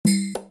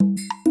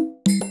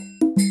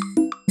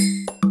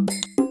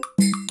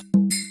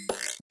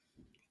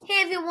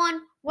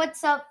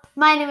what's up?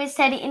 My name is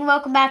Teddy, and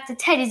welcome back to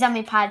Teddy's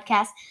Zombie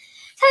Podcast.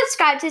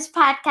 Subscribe to this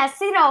podcast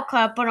to get all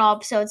caught up on all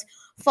episodes.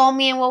 Follow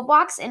me in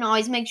Roblox, and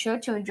always make sure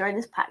to enjoy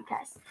this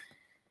podcast.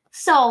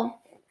 So,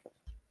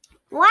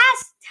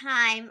 last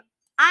time,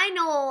 I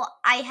know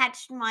I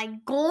hatched my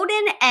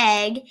golden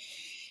egg,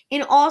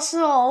 and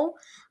also,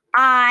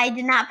 I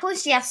did not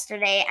post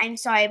yesterday. I'm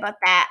sorry about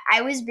that.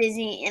 I was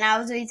busy, and I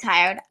was really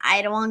tired. I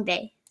had a long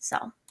day,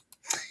 so,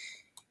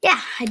 yeah,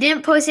 I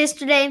didn't post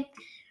yesterday,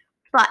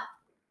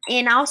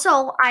 and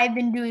also, I've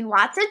been doing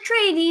lots of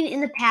trading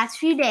in the past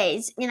few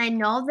days, and I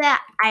know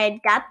that I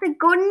had got the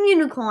golden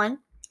unicorn,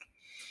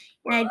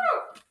 and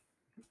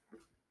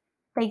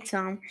thanks,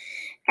 Mom.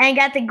 And I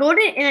got the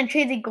I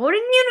traded the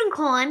golden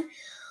unicorn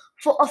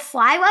for a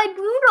fly-eyed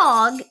blue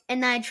dog,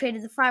 and then I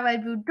traded the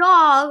fly-eyed blue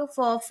dog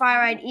for a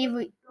fly-eyed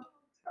evil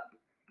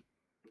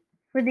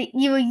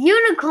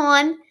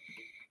unicorn,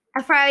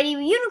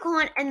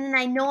 and then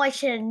I know I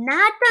should have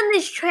not done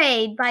this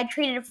trade, but I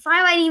traded a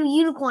fly-eyed evil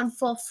unicorn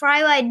for a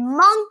fly-eyed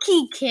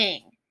monkey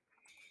king.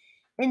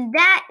 And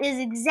that is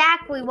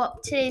exactly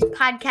what today's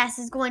podcast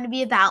is going to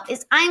be about,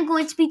 is I'm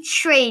going to be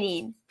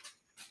trading.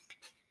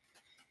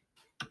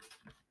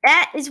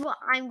 That is what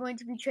I'm going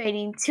to be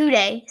trading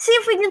today. See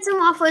if we get some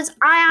offers.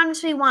 I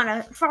honestly want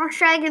a Frost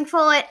Dragon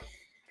for it,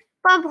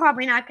 but I'm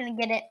probably not going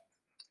to get it.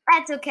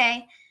 That's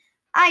okay.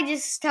 I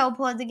just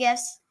teleport the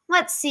gifts.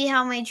 Let's see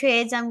how many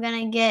trades I'm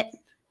going to get.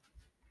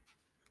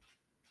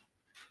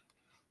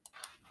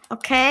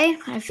 Okay,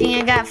 I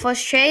think I got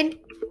first trade.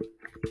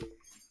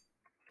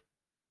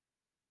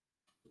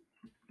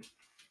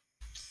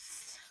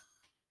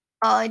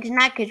 Oh, I did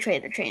not get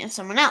trade the train of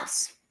someone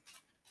else.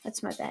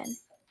 That's my bad.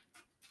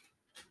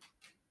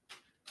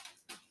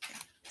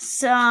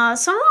 So,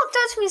 someone walked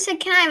up to me and said,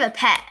 "Can I have a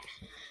pet?"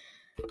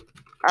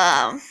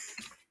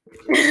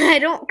 I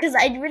don't, because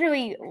I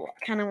really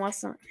kind of want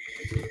some.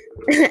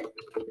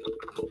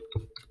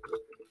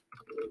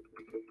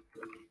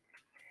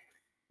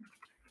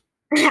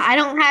 I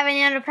don't have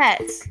any other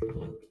pets.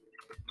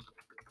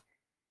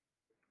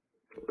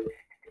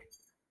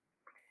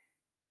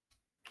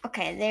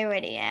 Okay, they're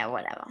ready. Yeah,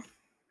 whatever.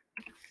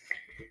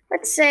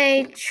 Let's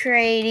say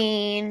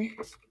trading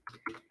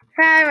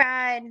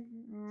fly-eyed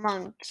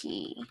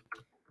monkey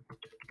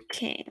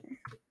king.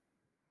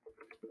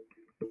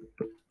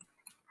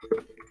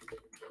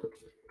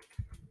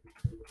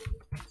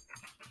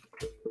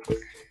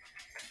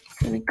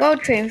 Here we go,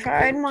 trading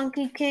fly-eyed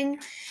monkey king.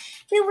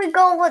 Here we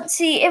go. Let's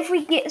see if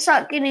we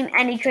start getting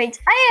any trades.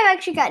 I have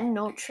actually got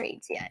no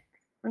trades yet.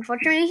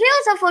 Unfortunately,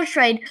 here's our first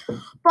trade.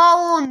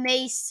 Ball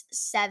Mace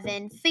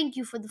 7. Thank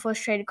you for the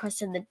first trade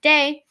request of the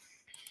day.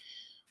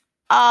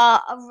 A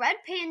red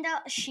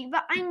panda, a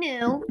Shiba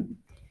Inu,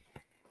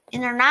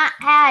 and they're not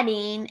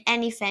adding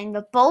anything,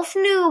 but both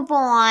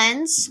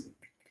newborns.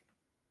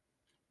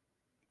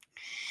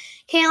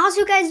 Okay, and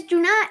also, guys,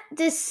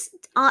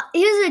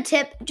 here's a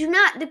tip: do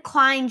not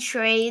decline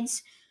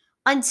trades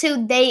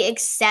until they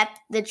accept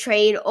the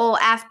trade,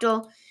 or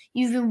after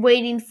you've been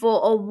waiting for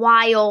a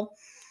while.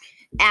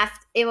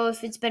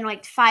 If it's been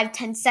like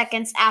 5-10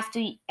 seconds after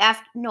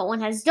no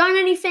one has done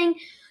anything,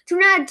 do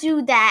not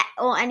do that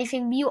or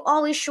anything. You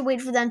always should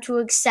wait for them to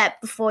accept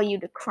before you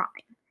decline.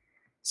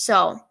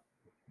 So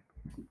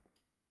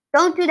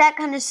don't do that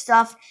kind of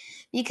stuff,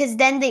 because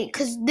then they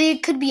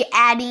could be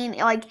adding,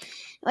 like,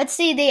 let's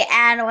say they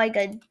add like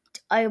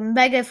a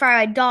mega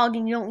fire dog,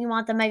 and you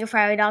want the mega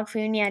fire dog for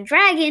your neon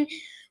dragon,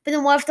 but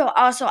then what if they're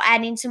also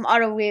adding some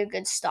other weird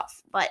good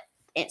stuff?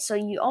 So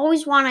you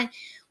always want to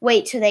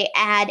wait till they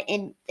add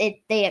and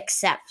they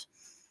accept.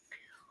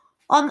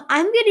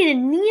 I'm getting a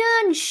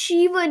neon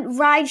Shiba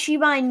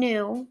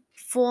Inu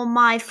for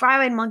my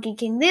fire-eyed monkey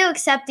king. They're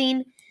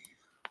accepting.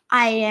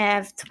 I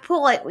have to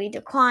politely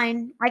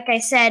decline. Like I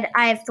said,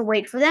 I have to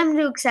wait for them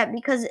to accept,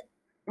 because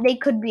they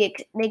could be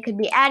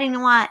adding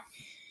a lot,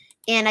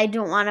 and I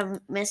don't want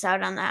to miss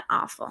out on that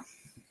offer.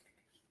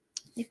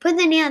 They put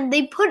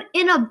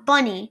in a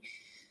bunny.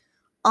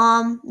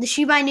 The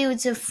Shiba Inu,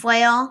 it's a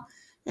flail,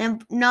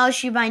 and no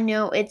Shiba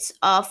Inu, it's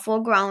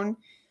full grown.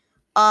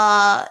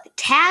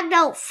 Tagged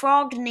out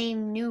frog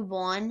named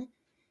Newborn,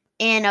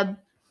 and a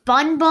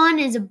Bun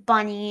is a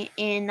bunny,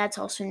 and that's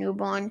also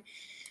newborn.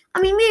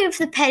 I mean, maybe if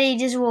the pet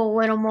ages were a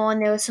little more and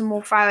there was some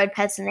more fire-eyed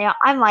pets in there,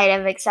 I might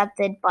have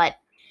accepted, but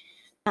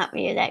not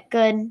really that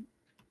good.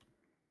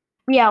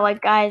 Yeah,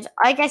 guys,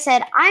 like I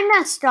said, I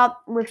messed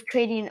up with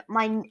trading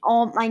my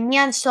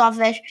neon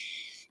starfish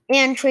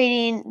and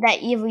trading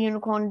that evil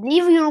unicorn. The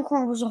evil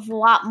unicorn was worth a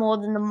lot more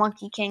than the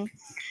monkey king.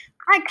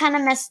 I kind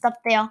of messed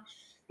up there.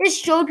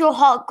 This JoJo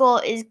Hot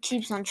Girl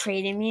keeps on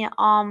trading me.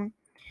 Now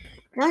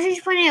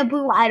she's putting a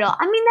blue idol.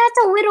 I mean,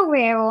 that's a little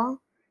rare.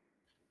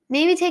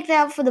 Maybe take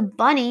that out for the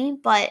bunny,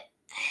 but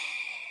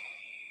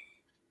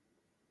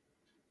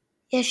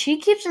yeah, she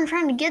keeps on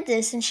trying to get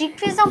this, and she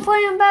keeps on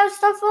putting bad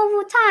stuff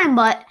over time,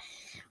 but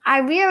I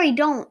really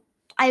don't.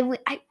 I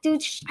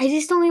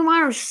just don't even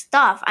want her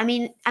stuff. I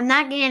mean, I'm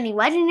not getting any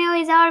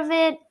legendaries out of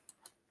it.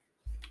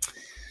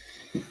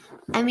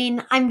 I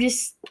mean, I'm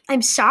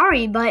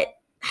sorry, but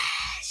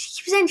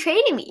she keeps on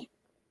trading me.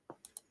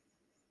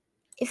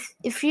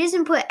 if she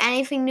doesn't put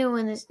anything new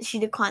in this, she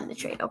declined the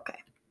trade. Okay.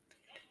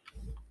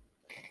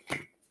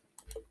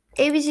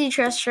 ABC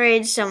Trust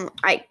Trade.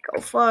 I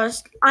go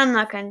first. I'm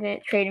not going to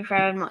trade in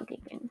front of Monkey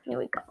King. Here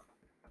we go.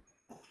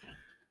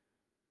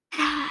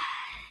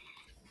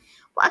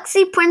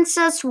 Lexi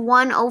Princess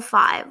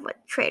 105 with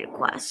trade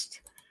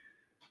request.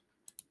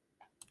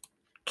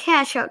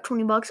 Cash out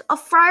 $20. A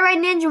Fry Ride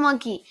Ninja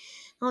Monkey.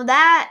 Now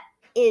that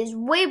is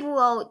way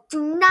below.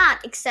 Do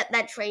not accept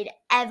that trade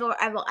ever,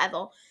 ever,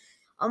 ever.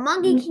 A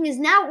Monkey King is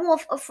now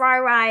worth a Fry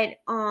Ride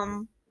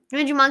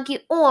Ninja Monkey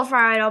or a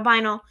Fry Ride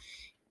Albino.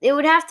 It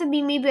would have to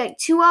be maybe like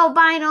 2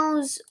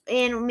 albinos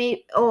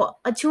or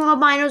a 2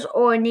 albinos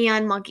or a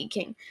Neon Monkey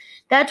King.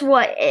 That's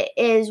what it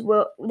is.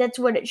 Well, that's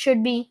what it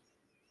should be.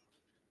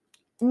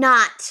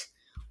 Not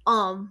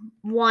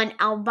 1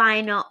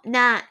 albino,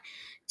 not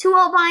 2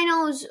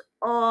 albinos,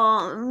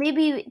 or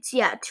maybe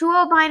 2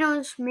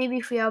 albinos,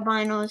 maybe 3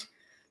 albinos.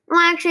 Well,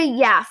 actually,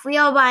 3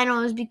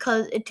 albinos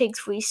because it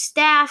takes 3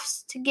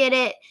 staffs to get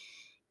it,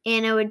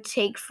 and it would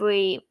take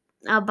 3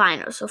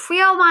 albinos. So 3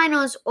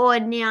 albinos or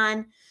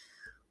Neon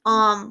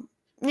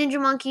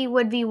Ninja Monkey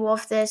would be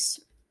worth this.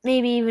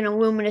 Maybe even a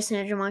Luminous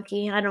Ninja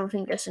Monkey. I don't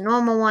think that's a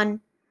normal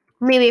one.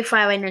 Maybe a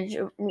Fry Ride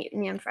Ninja,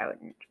 Neon Fry Ride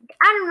Ninja Monkey.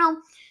 I don't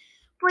know.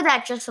 But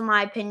that's just in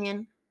my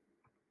opinion.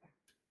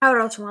 I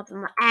would also want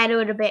them to add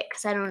it a bit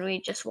because I don't really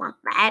just want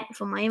that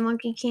for my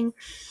Monkey King.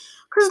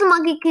 Because the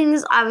Monkey King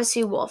is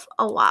obviously worth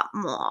a lot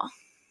more.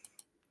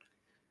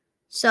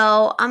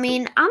 So, I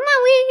mean, I'm not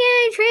really getting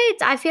any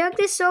trades. I feel like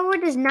this server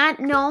does not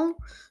know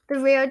the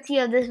rarity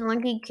of this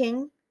Monkey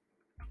King.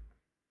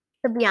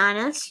 To be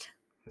honest.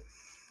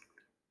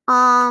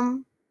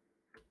 Now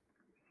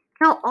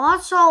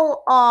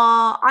also,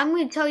 I'm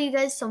going to tell you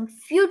guys some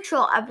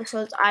future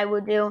episodes I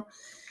would do.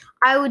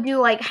 I would do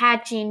like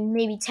hatching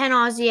maybe 10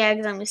 Aussie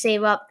eggs. I'm going to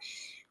save up.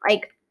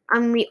 Like,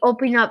 I'm going to be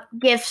opening up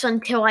gifts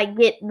until I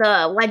get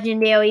the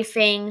legendary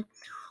thing.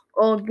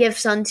 Or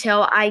gifts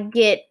until I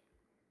get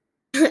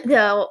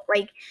until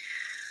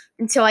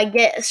I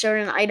get a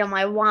certain item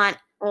I want.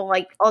 Or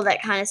like all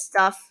that kind of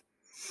stuff.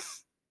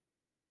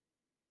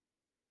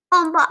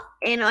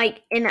 And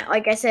like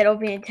I said,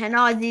 opening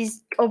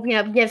 $10, opening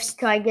up gifts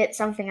till I get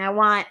something I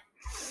want.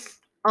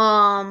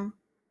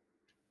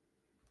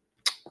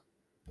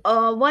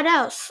 What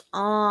else?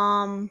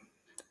 I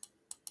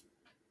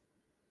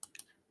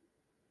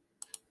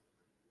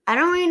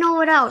don't really know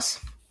what else.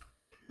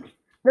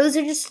 Those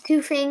are just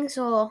 2 things,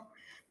 or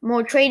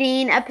more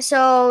trading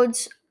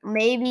episodes,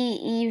 maybe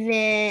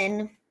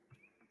even.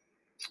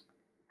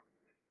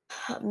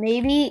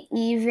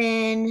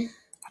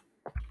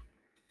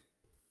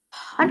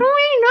 I don't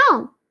really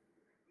know.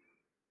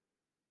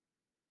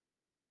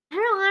 I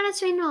don't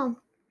honestly know.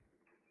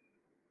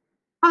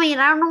 I mean,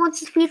 I don't know what's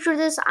the future of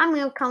this. I'm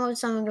going to come up with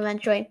something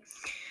eventually.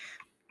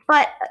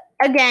 But,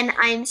 again,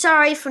 I'm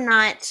sorry for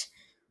not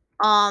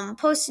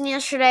posting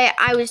yesterday.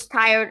 I was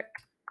tired.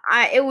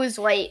 It was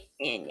late,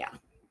 and yeah.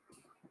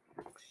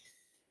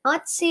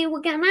 Let's see.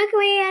 We're not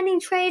going any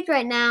trades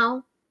right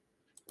now.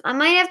 I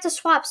might have to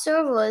swap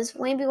servers.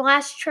 Maybe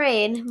last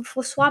trade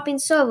for swapping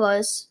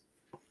servers.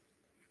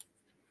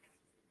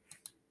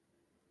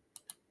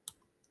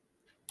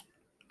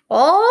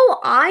 Oh,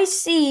 I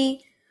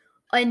see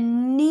a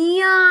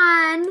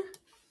neon.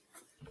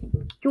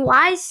 Do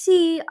I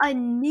see a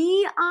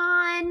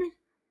neon?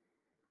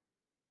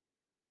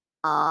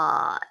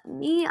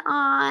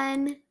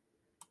 Neon.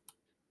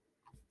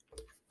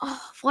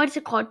 Oh, what's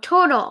it called?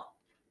 Turtle.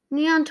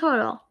 Neon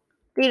Turtle.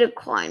 They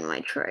declined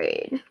my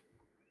trade.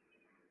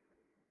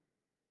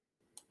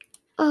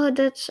 Oh,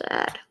 that's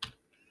sad.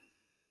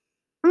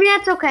 I mean,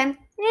 that's okay.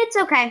 It's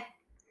okay.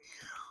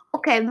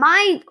 Okay,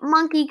 my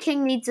Monkey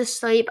King needs to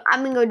sleep.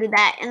 I'm gonna go do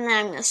that, and then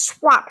I'm gonna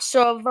swap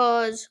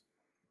servers.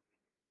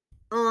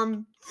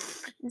 And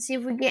see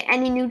if we get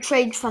any new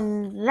trades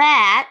from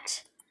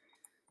that.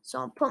 So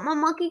I'll put my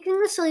Monkey King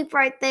to sleep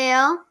right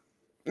there,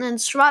 and then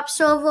swap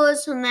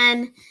servers, and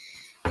then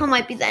that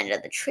might be the end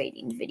of the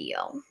trading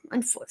video,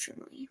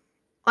 unfortunately.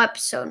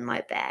 Episode,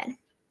 my bad.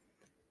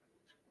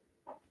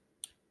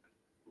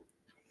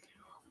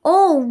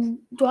 Oh,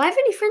 do I have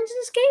any friends in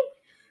this game?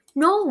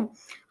 No.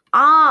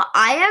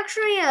 I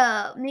actually,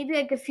 maybe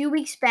like a few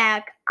weeks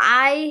back,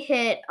 I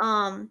hit,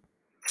 on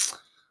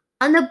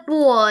the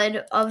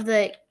board of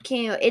the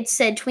game, it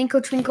said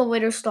Twinkle Twinkle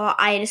Little Star,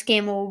 I had a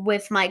scammer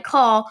with my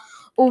call,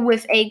 or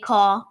with a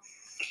call.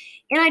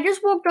 And I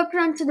just walked up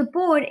onto the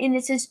board, and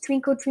it says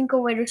Twinkle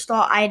Twinkle Little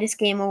Star, I had a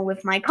scammer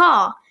with my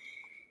call.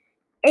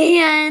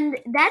 And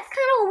that's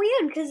kind of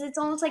weird, because it's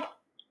almost like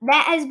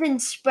that has been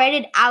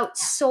spreaded out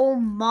so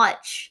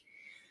much.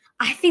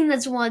 I think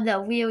that's one of the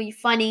really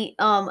funny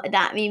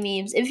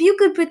memes. If you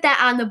could put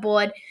that on the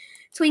board,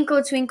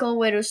 Twinkle Twinkle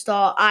Little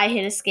Star, I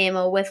hit a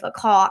scammer with a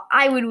car,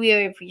 I would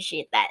really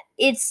appreciate that.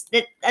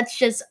 That's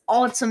just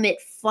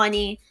ultimate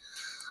funny.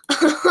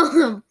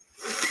 But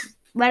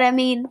I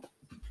mean,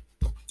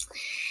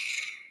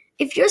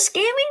 if you're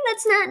scamming,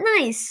 that's not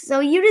nice. So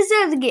you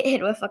deserve to get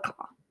hit with a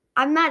car.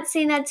 I'm not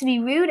saying that to be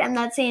rude. I'm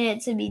not saying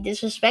it to be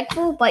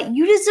disrespectful, but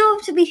you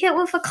deserve to be hit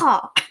with a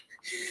car.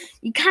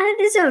 You kind of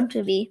deserve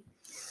to be.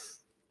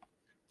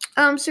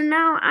 So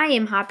now I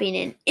am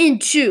hopping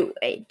into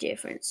a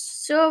different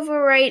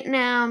server right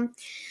now.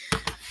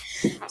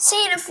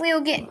 Seeing if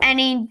we'll get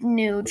any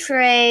new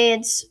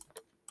trades.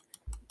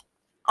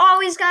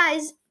 Always,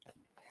 guys,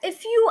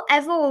 if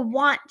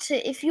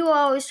you are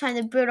always trying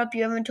to build up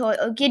your inventory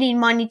or getting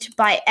money to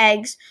buy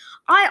eggs,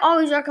 I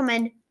always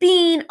recommend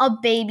being a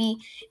baby,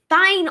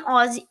 buying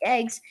Aussie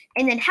eggs,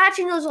 and then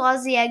hatching those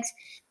Aussie eggs,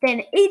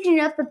 then aging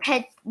up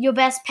your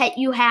best pet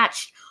you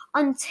hatched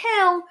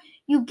until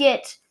you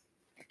get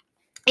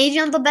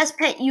aging up the best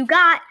pet you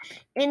got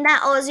in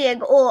that Aussie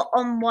egg or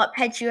on what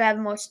pet you have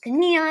most to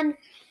Neon.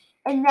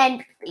 And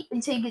then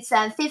until you get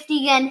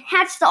 750 again,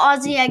 hatch the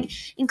Aussie egg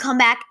and come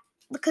back.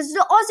 Because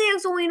the Aussie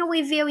eggs will win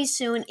away very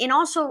soon. And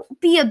also,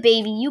 be a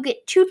baby. You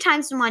get 2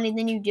 times the money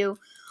than you do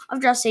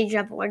of just aging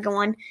up Lego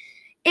 1.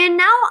 And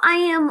now I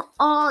am,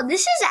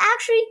 this is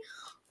actually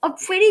a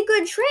pretty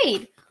good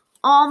trade.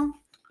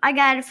 I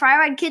got a Fire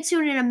Red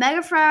Kitsune and a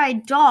Mega Fire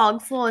Red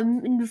Dog for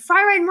a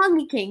Fire Red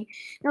Monkey King.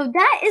 Now,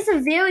 that is a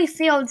very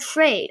failed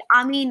trade.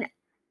 I mean,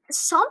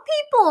 some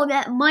people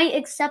that might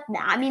accept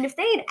that. I mean, if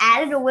they had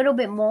added a little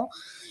bit more,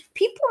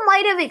 people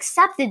might have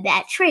accepted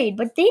that trade,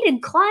 but they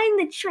declined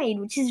the trade,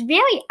 which is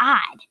very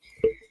odd.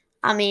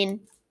 I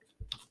mean,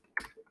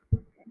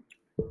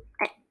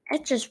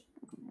 it's just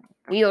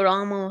weird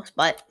almost,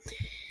 but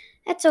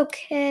that's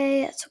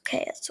okay. That's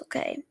okay. That's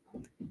okay.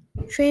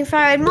 Train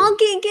Fire Red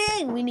Monkey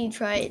King. We need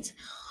trades.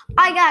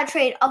 I got a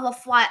trade of a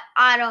Flat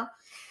Otter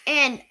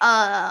and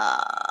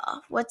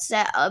what's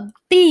that? A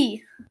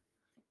bee.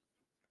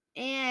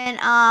 And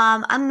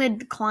I'm gonna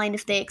decline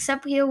if they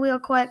accept here real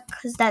quick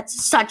because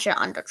that's such an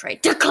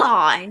undertrade.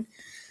 Decline.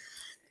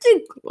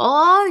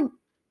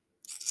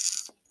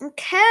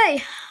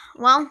 Okay.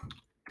 Well,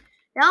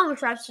 that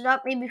almost wraps it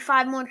up. Maybe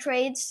 5 more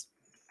trades.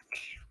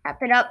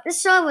 Wrap it up.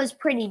 This server is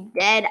pretty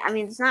dead. I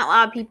mean, there's not a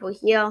lot of people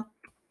here.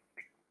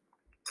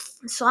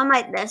 So I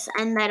might just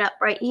end that up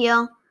right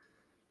here.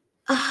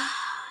 I'm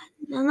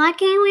not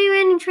getting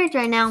away any trades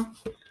right now.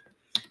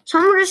 So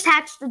I'm gonna just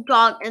hatch the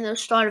dog and the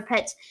starter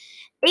pets.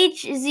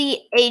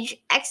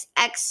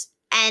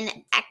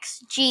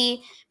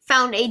 HZHXXNXG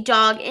found a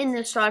dog in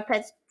the starter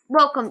pets.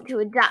 Welcome to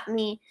Adopt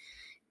Me.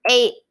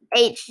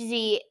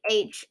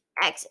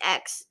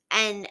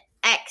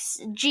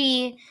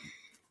 HZHXXNXG.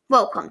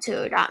 Welcome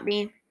to Adopt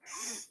Me.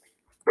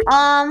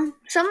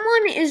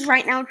 Someone is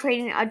right now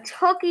trading a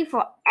turkey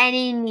for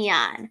any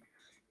neon.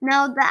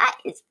 Now that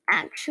is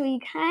actually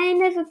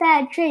kind of a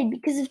bad trade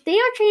because if they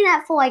are trading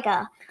that for like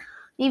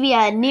maybe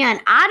a neon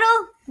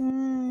otter,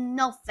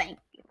 no thank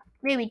you.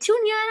 Maybe 2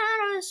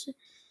 neon otters,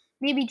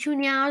 maybe 2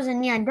 neon otters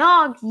and neon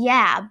dog,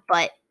 yeah,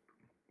 but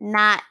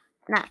not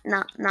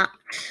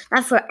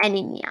for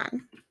any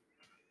neon.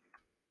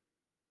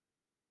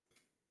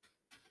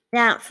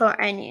 Not for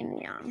any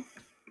neon.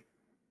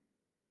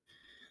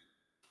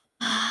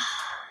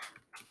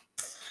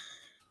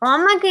 Well,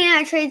 I'm not getting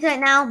at trades right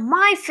now.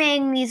 My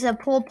Fang needs a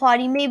pool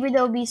party. Maybe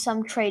there'll be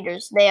some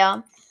traders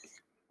there.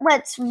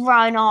 Let's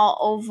run all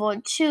over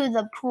to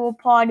the pool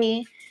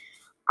party.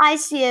 I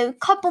see a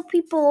couple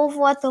people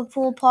over at the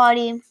pool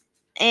party.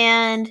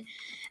 And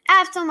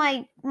after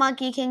my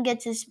Monkey King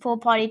gets his pool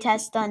party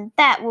test done,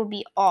 that will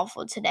be all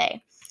for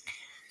today.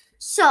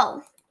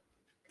 So,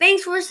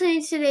 thanks for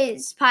listening to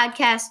today's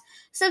podcast.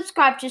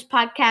 Subscribe to this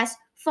podcast.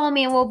 Follow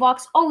me on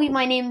Roblox. I'll leave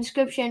my name in the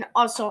description.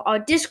 Also, our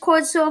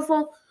Discord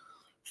server.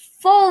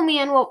 Follow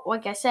me on,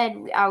 like I said,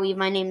 I'll leave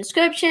my name in the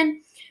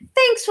description.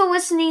 Thanks for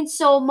listening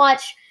so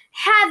much.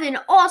 Have an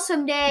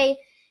awesome day.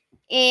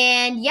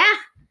 And yeah,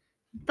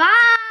 bye.